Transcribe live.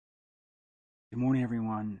Good morning,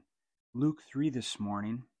 everyone. Luke 3 this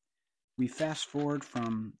morning. We fast forward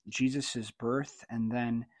from Jesus' birth and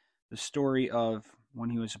then the story of when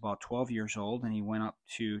he was about 12 years old and he went up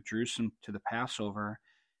to Jerusalem to the Passover.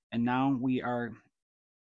 And now we are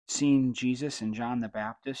seeing Jesus and John the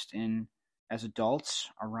Baptist as adults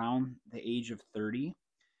around the age of 30.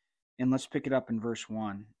 And let's pick it up in verse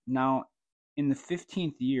 1. Now, in the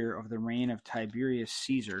 15th year of the reign of Tiberius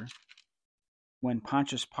Caesar, when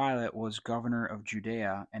Pontius Pilate was governor of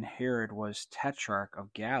Judea, and Herod was tetrarch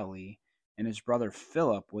of Galilee, and his brother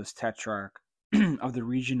Philip was tetrarch of the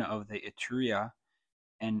region of the Iturea,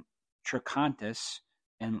 and Trachonitis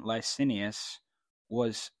and Licinius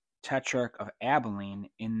was tetrarch of Abilene,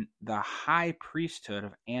 in the high priesthood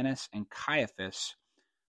of Annas and Caiaphas,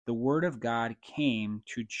 the word of God came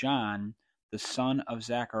to John, the son of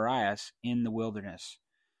Zacharias, in the wilderness.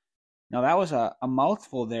 Now that was a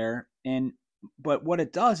mouthful there, but what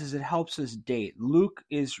it does is it helps us date. Luke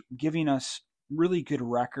is giving us really good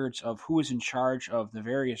records of who was in charge of the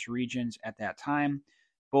various regions at that time,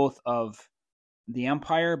 both of the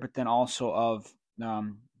empire, but then also of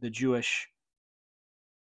the Jewish,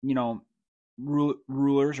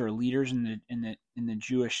 rulers or leaders in the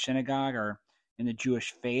Jewish synagogue or in the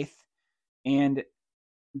Jewish faith, and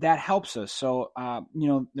that helps us. So,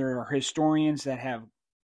 there are historians that have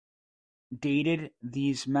dated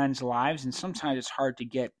these men's lives, and sometimes it's hard to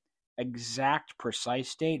get exact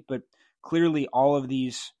precise date, but clearly all of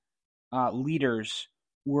these leaders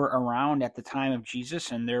were around at the time of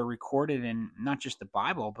Jesus, and they're recorded in not just the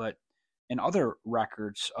Bible but in other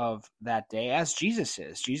records of that day, as Jesus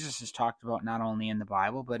is talked about not only in the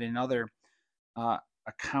Bible but in other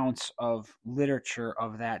accounts of literature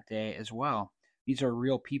of that day as well. These are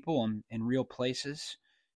real people and real places.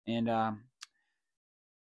 And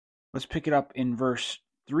let's pick it up in verse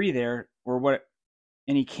 3 there,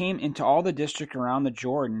 and he came into all the district around the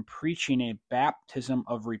Jordan, preaching a baptism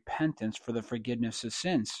of repentance for the forgiveness of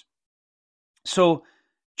sins. So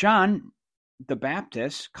John the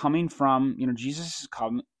Baptist, coming from, Jesus'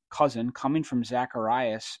 cousin, coming from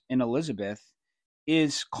Zacharias and Elizabeth,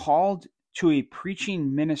 is called to a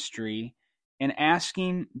preaching ministry and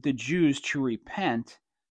asking the Jews to repent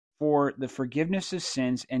for the forgiveness of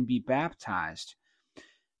sins and be baptized.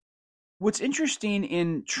 What's interesting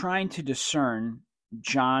in trying to discern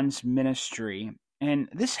John's ministry, and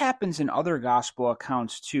this happens in other gospel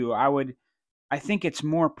accounts too. I think it's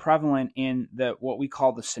more prevalent in what we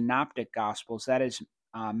call the synoptic gospels. That is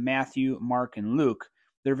Matthew, Mark, and Luke.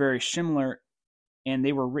 They're very similar, and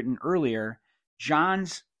they were written earlier.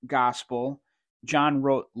 John's gospel, John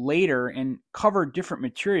wrote later and covered different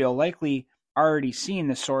material, likely already seeing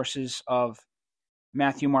the sources of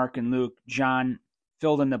Matthew, Mark, and Luke. John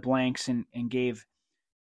filled in the blanks and gave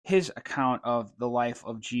his account of the life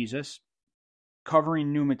of Jesus,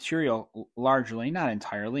 covering new material largely, not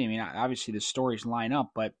entirely. I mean, obviously the stories line up,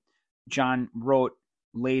 but John wrote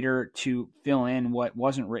later to fill in what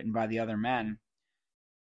wasn't written by the other men.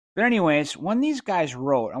 But anyways, when these guys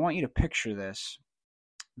wrote, I want you to picture this.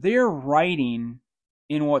 They're writing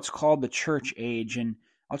in what's called the church age, and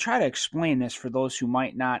I'll try to explain this for those who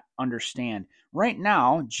might not understand. Right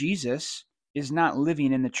now, Jesus is not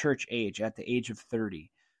living in the church age at the age of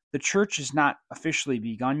 30. The church has not officially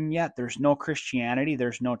begun yet. There's no Christianity.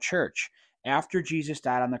 There's no church. After Jesus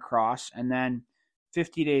died on the cross, and then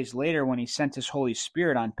 50 days later when he sent his Holy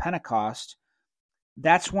Spirit on Pentecost,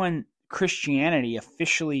 that's when Christianity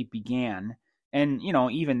officially began. And,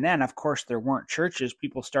 even then, of course, there weren't churches.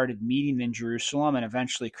 People started meeting in Jerusalem, and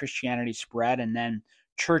eventually Christianity spread, and then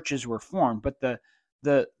churches were formed. But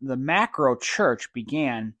the macro church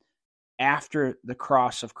began after the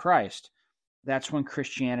cross of Christ. That's when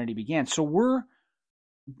Christianity began. So we're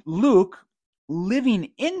Luke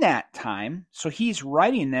living in that time. So he's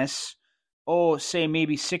writing this, say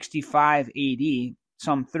maybe 65 AD,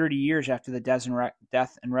 some 30 years after the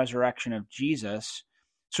death and resurrection of Jesus.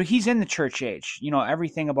 So he's in the church age.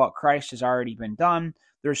 Everything about Christ has already been done.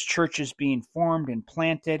 There's churches being formed and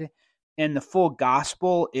planted, and the full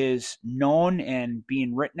gospel is known and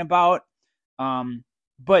being written about.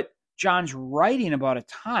 But John's writing about a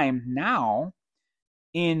time now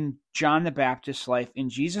in John the Baptist's life, in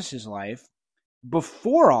Jesus' life,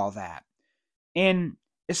 before all that. And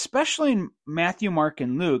especially in Matthew, Mark,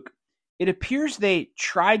 and Luke, it appears they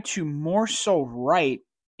tried to more so write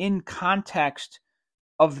in context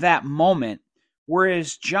of that moment,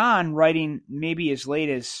 whereas John, writing maybe as late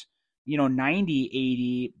as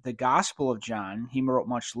 90 AD, the Gospel of John, he wrote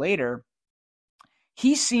much later,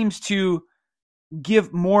 he seems to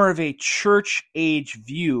give more of a church age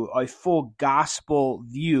view, a full gospel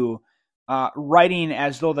view writing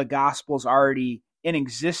as though the gospel's already in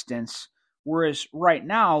existence, whereas right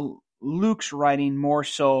now Luke's writing more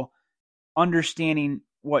so understanding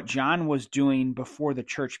what John was doing before the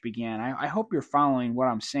church began. I hope you're following what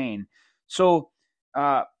I'm saying. So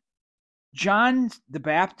John the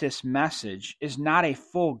Baptist's message is not a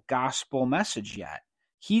full gospel message yet.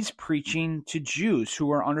 He's preaching to Jews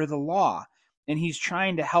who are under the law, and he's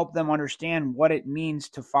trying to help them understand what it means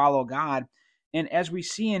to follow God. And as we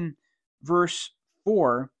see in verse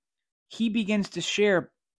 4, he begins to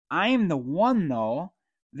share, I am the one, though,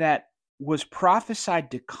 that was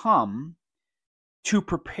prophesied to come to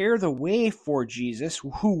prepare the way for Jesus,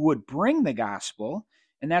 who would bring the gospel.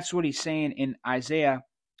 And that's what he's saying in Isaiah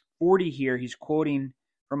 40 here. He's quoting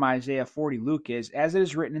from Isaiah 40. Luke is, as it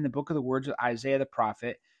is written in the book of the words of Isaiah the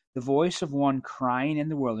prophet, the voice of one crying in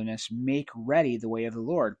the wilderness, make ready the way of the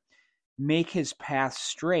Lord. Make his path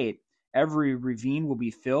straight. Every ravine will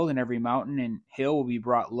be filled, and every mountain and hill will be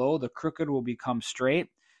brought low. The crooked will become straight,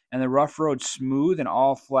 and the rough road smooth, and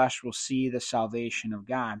all flesh will see the salvation of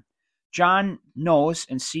God. John knows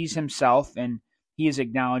and sees himself, and he is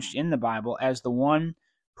acknowledged in the Bible as the one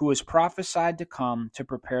who is prophesied to come to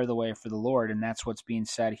prepare the way for the Lord, and that's what's being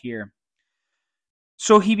said here.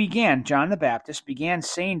 So John the Baptist began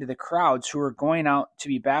saying to the crowds who were going out to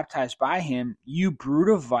be baptized by him, you brood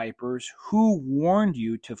of vipers, who warned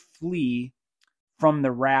you to flee from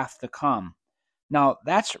the wrath to come? Now,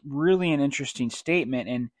 that's really an interesting statement,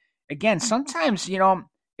 and again, sometimes,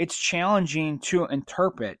 it's challenging to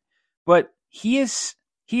interpret, but he is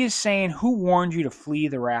saying, who warned you to flee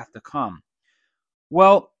the wrath to come?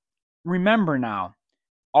 Well, remember now,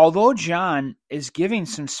 although John is giving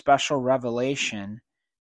some special revelation,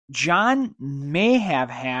 John may have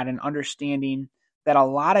had an understanding that a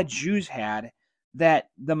lot of Jews had, that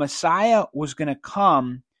the Messiah was going to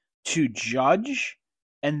come to judge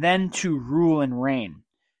and then to rule and reign,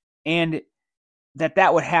 and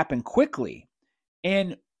that would happen quickly.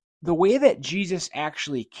 And the way that Jesus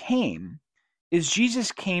actually came is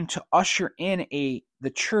Jesus came to usher in the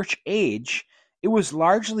church age. It was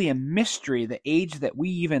largely a mystery. The age that we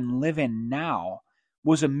even live in now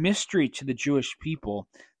was a mystery to the Jewish people.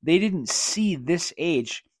 They didn't see this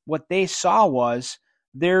age. What they saw was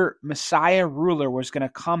their Messiah ruler was going to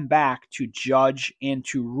come back to judge and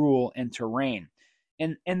to rule and to reign.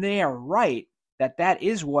 And they are right that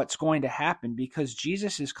is what's going to happen, because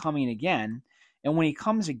Jesus is coming again. And when he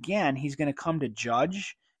comes again, he's going to come to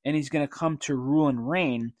judge, and he's going to come to rule and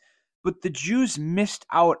reign. But the Jews missed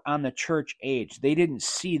out on the church age. They didn't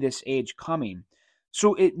see this age coming.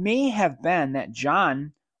 So it may have been that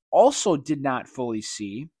John also did not fully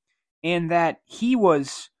see, and that he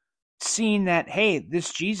was seeing that, hey,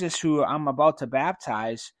 this Jesus who I'm about to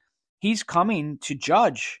baptize, he's coming to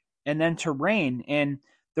judge and then to reign. And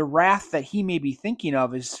the wrath that he may be thinking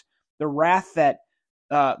of is the wrath that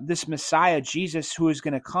this Messiah, Jesus, who is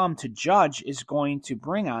going to come to judge, is going to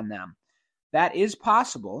bring on them. That is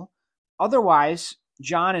possible. Otherwise,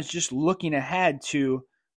 John is just looking ahead to,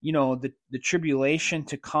 the tribulation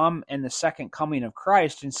to come and the second coming of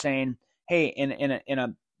Christ, and saying, hey, in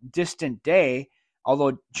a distant day,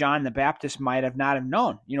 although John the Baptist might have not have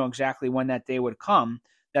known, exactly when that day would come,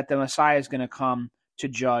 that the Messiah is going to come to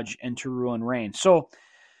judge and to rule and reign. So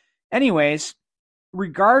anyways,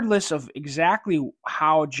 regardless of exactly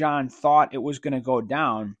how John thought it was going to go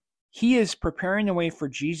down, he is preparing the way for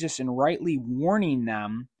Jesus and rightly warning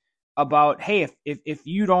them about, hey, if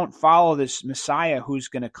you don't follow this Messiah who's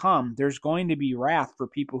going to come, there's going to be wrath for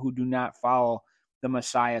people who do not follow the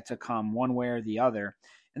Messiah to come, one way or the other.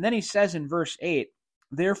 And then he says in verse 8,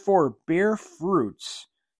 therefore bear fruits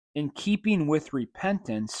in keeping with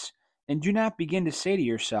repentance, and do not begin to say to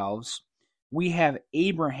yourselves, we have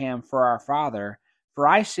Abraham for our father. For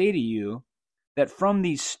I say to you that from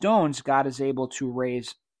these stones God is able to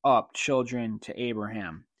raise up children to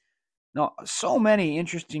Abraham. Now, so many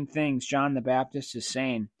interesting things John the Baptist is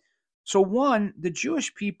saying. So one, the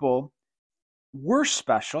Jewish people were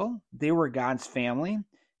special. They were God's family,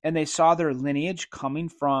 and they saw their lineage coming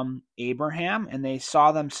from Abraham, and they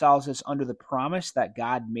saw themselves as under the promise that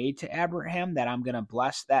God made to Abraham, that I'm going to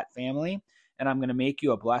bless that family, and I'm going to make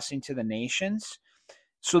you a blessing to the nations.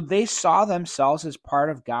 So they saw themselves as part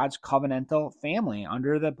of God's covenantal family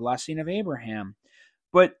under the blessing of Abraham.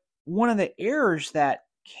 But one of the errors that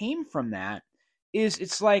came from that is,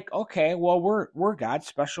 it's like, okay, well, we're God's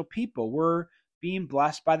special people. We're being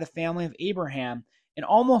blessed by the family of Abraham, and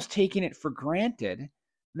almost taking it for granted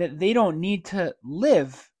that they don't need to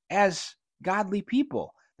live as godly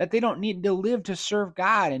people, that they don't need to live to serve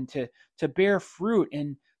God and to bear fruit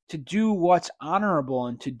and to do what's honorable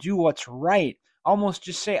and to do what's right. Almost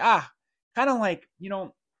just say, kind of like,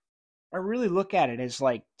 I really look at it as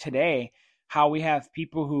like today, how we have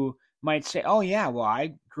people who might say, "Oh yeah, well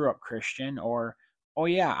I grew up Christian," or "Oh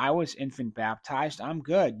yeah, I was infant baptized. I'm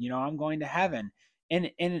good. I'm going to heaven."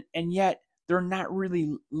 And yet they're not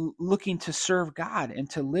really looking to serve God and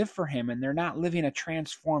to live for him, and they're not living a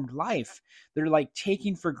transformed life. They're like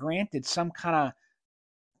taking for granted some kind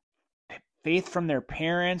of faith from their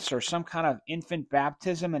parents or some kind of infant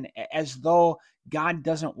baptism, and as though God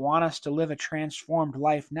doesn't want us to live a transformed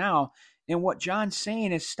life now. And what John's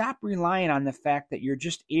saying is, stop relying on the fact that you're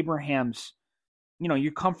just Abraham's,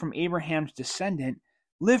 you come from Abraham's descendant.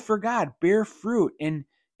 Live for God, bear fruit, and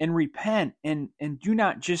repent, and do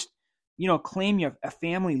not just claim you have a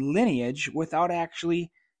family lineage without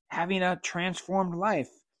actually having a transformed life.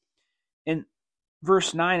 And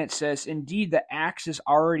verse 9, it says, "Indeed, the axe is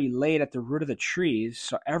already laid at the root of the trees,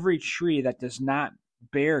 so every tree that does not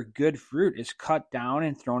bear good fruit is cut down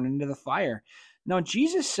and thrown into the fire." Now,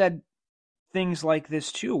 Jesus said things like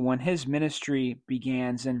this too when his ministry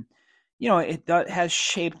begins, and has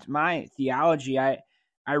shaped my theology. I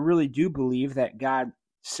really do believe that God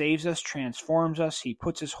saves us, transforms us. He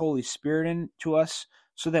puts his Holy Spirit into us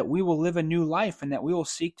so that we will live a new life and that we will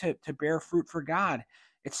seek to bear fruit for God.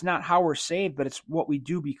 It's not how we're saved, but it's what we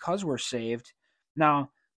do because we're saved.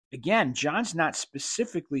 Now, again, John's not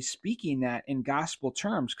specifically speaking that in gospel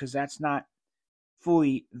terms because that's not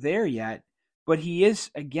fully there yet, but he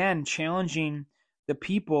is again challenging the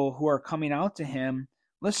people who are coming out to him.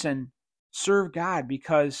 Listen, serve God,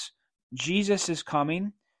 because Jesus is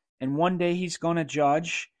coming and one day he's going to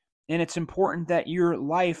judge, and it's important that your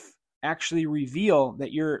life actually reveal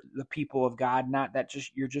that you're the people of God, not that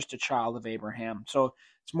you're just a child of Abraham. So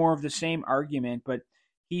it's more of the same argument, but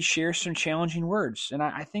he shares some challenging words, and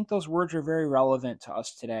I think those words are very relevant to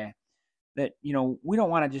us today. That we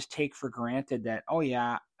don't want to just take for granted that, oh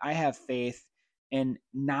yeah, I have faith, and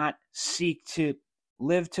not seek to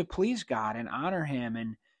live to please God and honor him,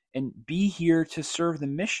 and be here to serve the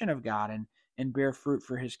mission of God, and bear fruit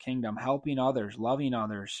for his kingdom, helping others, loving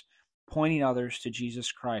others, pointing others to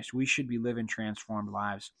Jesus Christ. We should be living transformed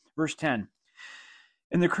lives. Verse 10,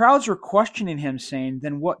 "And the crowds were questioning him, saying,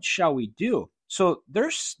 'Then what shall we do?'" So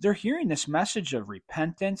they're hearing this message of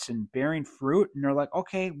repentance and bearing fruit, and they're like,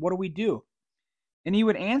 "Okay, what do we do?" And he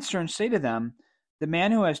would answer and say to them, "The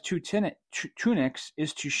man who has two tunics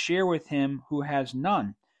is to share with him who has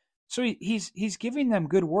none." So he's giving them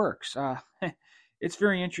good works. It's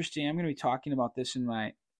very interesting. I'm going to be talking about this in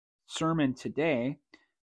my sermon today,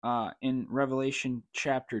 in Revelation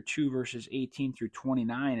chapter 2, verses 18 through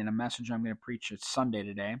 29, in a message I'm going to preach at Sunday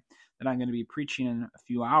today that I'm going to be preaching in a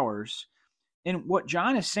few hours. And what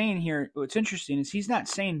John is saying here, what's interesting is he's not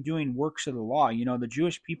saying doing works of the law. The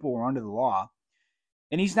Jewish people were under the law.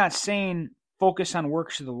 And he's not saying focus on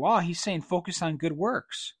works of the law. He's saying focus on good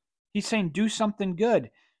works. He's saying do something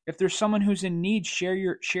good. If there's someone who's in need, share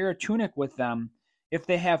a tunic with them. If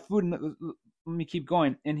they have food, and let me keep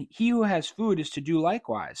going. "And he who has food is to do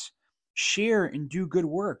likewise. Share and do good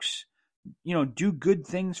works. Do good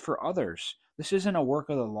things for others." This isn't a work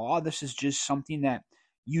of the law. This is just something that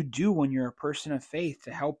you do when you're a person of faith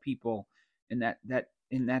to help people, and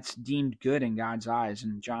that's deemed good in God's eyes,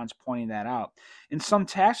 and John's pointing that out. And some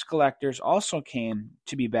tax collectors also came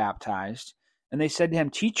to be baptized, and they said to him,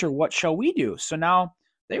 "Teacher, what shall we do?" So now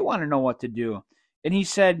they want to know what to do. And he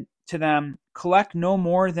said to them, "Collect no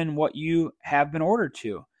more than what you have been ordered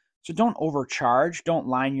to." So don't overcharge, don't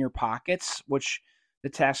line your pockets, which the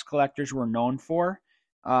tax collectors were known for.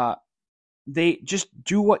 They just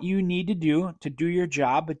do what you need to do your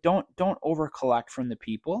job, but don't over collect from the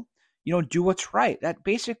people. Do what's right.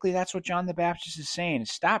 That's what John the Baptist is saying.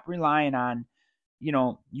 Stop relying on,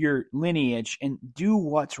 your lineage, and do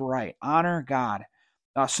what's right. Honor God.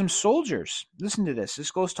 Some soldiers, listen to this.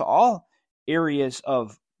 This goes to all areas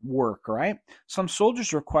of work, right? Some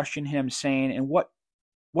soldiers were questioning him, saying, "And what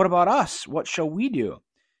about us? What shall we do?"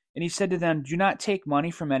 And he said to them, "Do not take money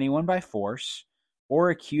from anyone by force, or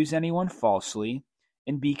accuse anyone falsely,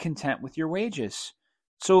 and be content with your wages."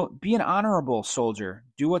 So be an honorable soldier.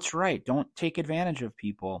 Do what's right. Don't take advantage of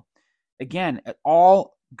people. Again,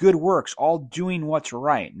 all good works, all doing what's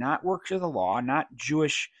right, not works of the law, not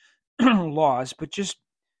Jewish laws, but just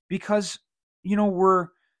because, we're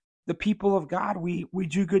the people of God, we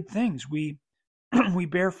do good things. We we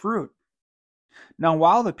bear fruit. Now,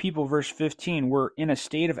 while the people, verse 15, were in a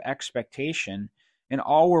state of expectation, and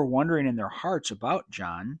all were wondering in their hearts about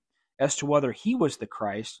John as to whether he was the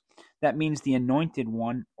Christ, that means the anointed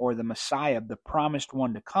one or the Messiah, the promised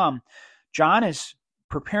one to come, John is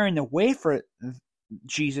preparing the way for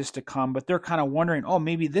Jesus to come, but they're kind of wondering, oh,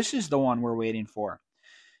 maybe this is the one we're waiting for.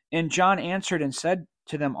 And John answered and said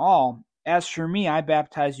to them all, As for me, I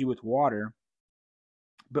baptize you with water,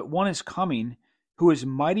 but one is coming who is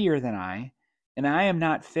mightier than I, and I am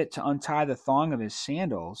not fit to untie the thong of his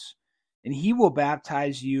sandals, and he will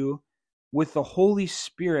baptize you with the Holy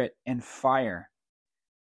Spirit and fire.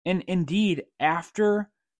 And indeed, after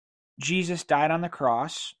Jesus died on the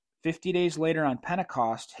cross, 50 days later on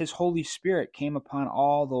Pentecost, his Holy Spirit came upon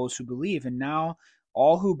all those who believe. And now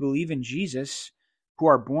all who believe in Jesus, who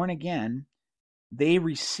are born again, they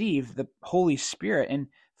receive the Holy Spirit. And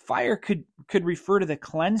fire could refer to the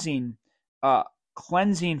cleansing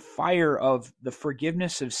fire of the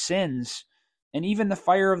forgiveness of sins, and even the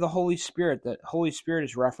fire of the Holy Spirit. The Holy Spirit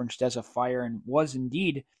is referenced as a fire and was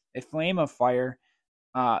indeed a flame of fire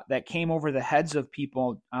that came over the heads of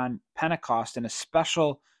people on Pentecost in a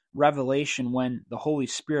special revelation when the Holy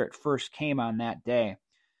Spirit first came on that day.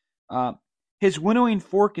 His winnowing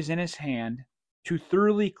fork is in his hand to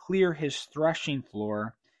thoroughly clear his threshing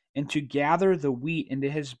floor and to gather the wheat into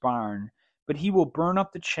his barn, but he will burn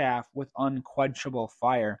up the chaff with unquenchable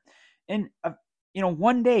fire. And,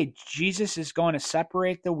 one day Jesus is going to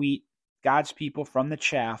separate the wheat, God's people, from the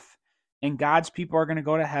chaff, and God's people are going to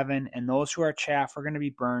go to heaven, and those who are chaff are going to be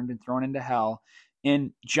burned and thrown into hell.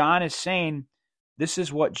 And John is saying this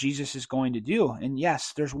is what Jesus is going to do. And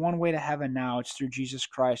yes, there's one way to heaven now. It's through Jesus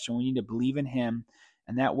Christ, and we need to believe in him.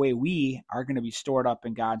 And that way we are going to be stored up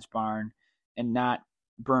in God's barn and not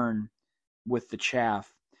burn with the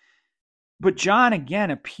chaff. But John,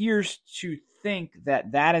 again, appears to think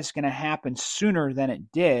that that is going to happen sooner than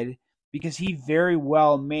it did, because he very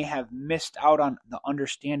well may have missed out on the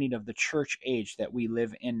understanding of the church age that we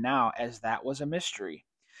live in now, as that was a mystery.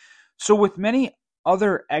 So with many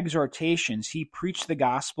other exhortations, he preached the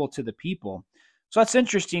gospel to the people. So that's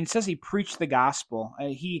interesting. It says he preached the gospel.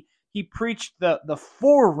 He preached the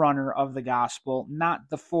forerunner of the gospel, not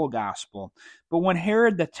the full gospel. But when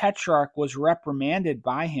Herod the Tetrarch was reprimanded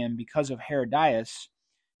by him because of Herodias,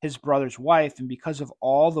 his brother's wife, and because of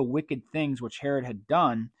all the wicked things which Herod had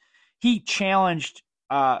done, he challenged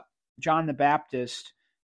John the Baptist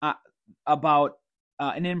about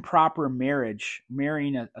an improper marriage,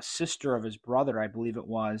 marrying a sister of his brother, I believe it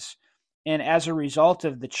was. And as a result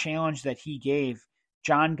of the challenge that he gave,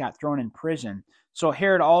 John got thrown in prison. So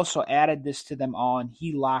Herod also added this to them all, and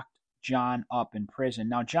he locked John up in prison.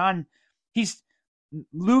 Now,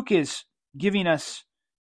 Luke is giving us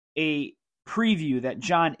a preview that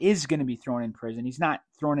John is going to be thrown in prison. He's not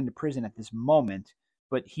thrown into prison at this moment,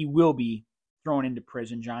 but he will be thrown into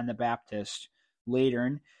prison, John the Baptist, later.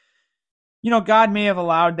 And, God may have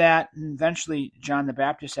allowed that, and eventually John the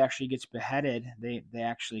Baptist actually gets beheaded. They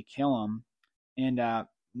actually kill him. And,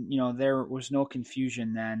 there was no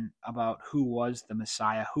confusion then about who was the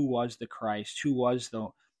Messiah, who was the Christ, who was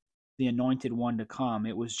the anointed one to come.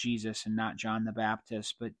 It was Jesus and not John the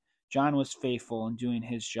Baptist. But John was faithful in doing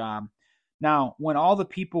his job. Now, when all the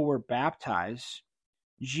people were baptized,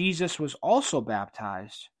 Jesus was also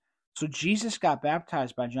baptized. So Jesus got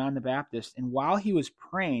baptized by John the Baptist, and while he was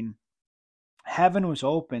praying, heaven was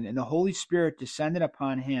opened, and the Holy Spirit descended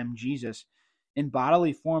upon him, Jesus, in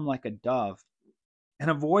bodily form like a dove. And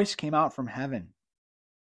a voice came out from heaven.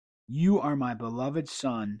 You are my beloved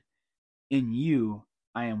Son. In you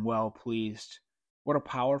I am well pleased. What a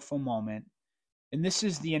powerful moment. And this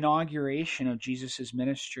is the inauguration of Jesus'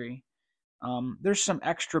 ministry. There's some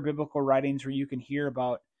extra biblical writings where you can hear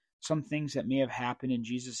about some things that may have happened in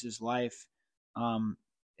Jesus' life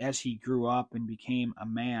as he grew up and became a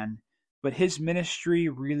man. But his ministry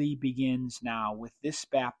really begins now with this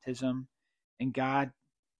baptism, and God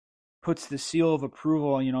puts the seal of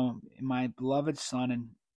approval, my beloved Son, and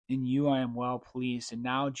in you I am well pleased. And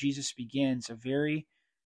now Jesus begins a very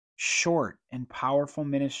short and powerful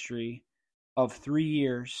ministry of 3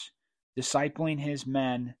 years, discipling his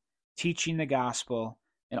men, teaching the gospel,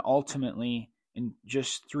 and ultimately, in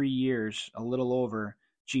just 3 years, a little over,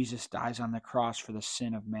 Jesus dies on the cross for the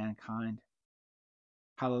sin of mankind.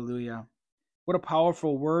 Hallelujah. What a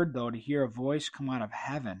powerful word, though, to hear a voice come out of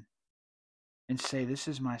heaven and say, this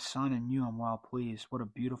is my Son, and you I'm well pleased. What a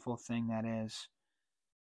beautiful thing that is.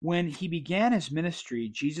 When he began his ministry,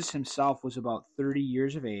 Jesus himself was about 30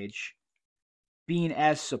 years of age, being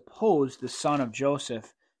as supposed the son of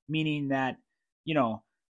Joseph, meaning that,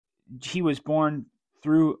 he was born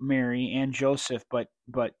through Mary and Joseph, but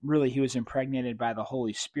really he was impregnated by the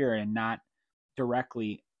Holy Spirit and not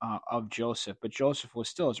directly of Joseph. But Joseph was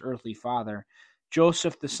still his earthly father.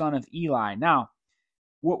 Joseph, the son of Eli. Now,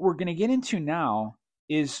 what we're going to get into now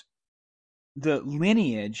is the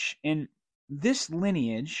lineage, and this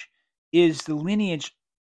lineage is the lineage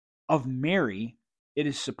of Mary, it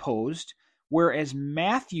is supposed, whereas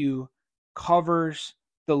Matthew covers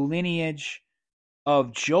the lineage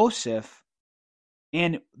of Joseph.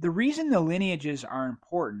 And the reason the lineages are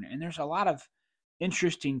important, and there's a lot of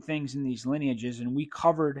interesting things in these lineages, and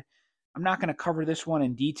I'm not going to cover this one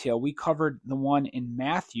in detail. We covered the one in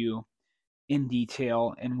Matthew in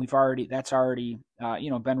detail, and that's already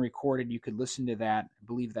been recorded. You could listen to that. I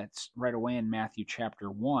believe that's right away in Matthew chapter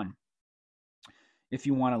 1 if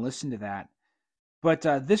you want to listen to that. But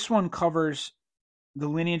this one covers the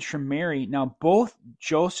lineage from Mary. Now, both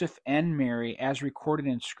Joseph and Mary, as recorded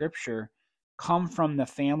in Scripture, come from the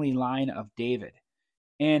family line of David.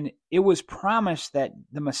 And it was promised that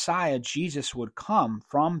the Messiah, Jesus, would come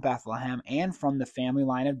from Bethlehem and from the family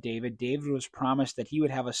line of David. David was promised that he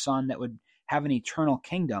would have a son that would have an eternal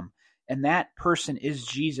kingdom. And that person is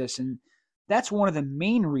Jesus. And that's one of the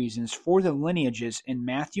main reasons for the lineages in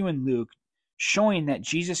Matthew and Luke, showing that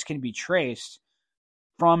Jesus can be traced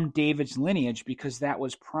from David's lineage because that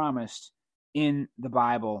was promised in the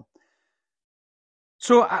Bible.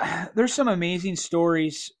 So there's some amazing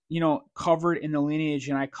stories, covered in the lineage,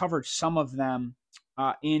 and I covered some of them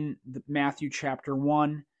in Matthew chapter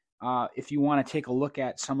 1, if you want to take a look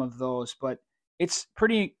at some of those. But it's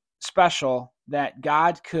pretty special that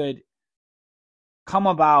God could come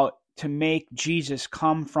about to make Jesus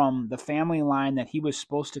come from the family line that he was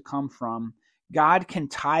supposed to come from. God can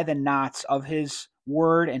tie the knots of his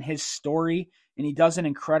word and his story, and he does an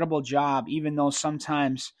incredible job, even though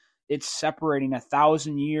sometimes it's separating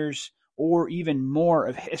 1,000 years or even more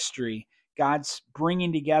of history. God's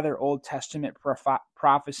bringing together Old Testament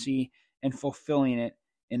prophecy and fulfilling it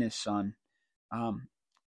in his Son.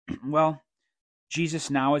 Well, Jesus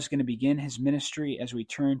now is going to begin his ministry as we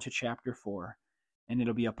turn to chapter 4, and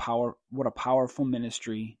it'll be what a powerful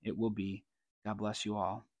ministry it will be. God bless you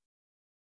all.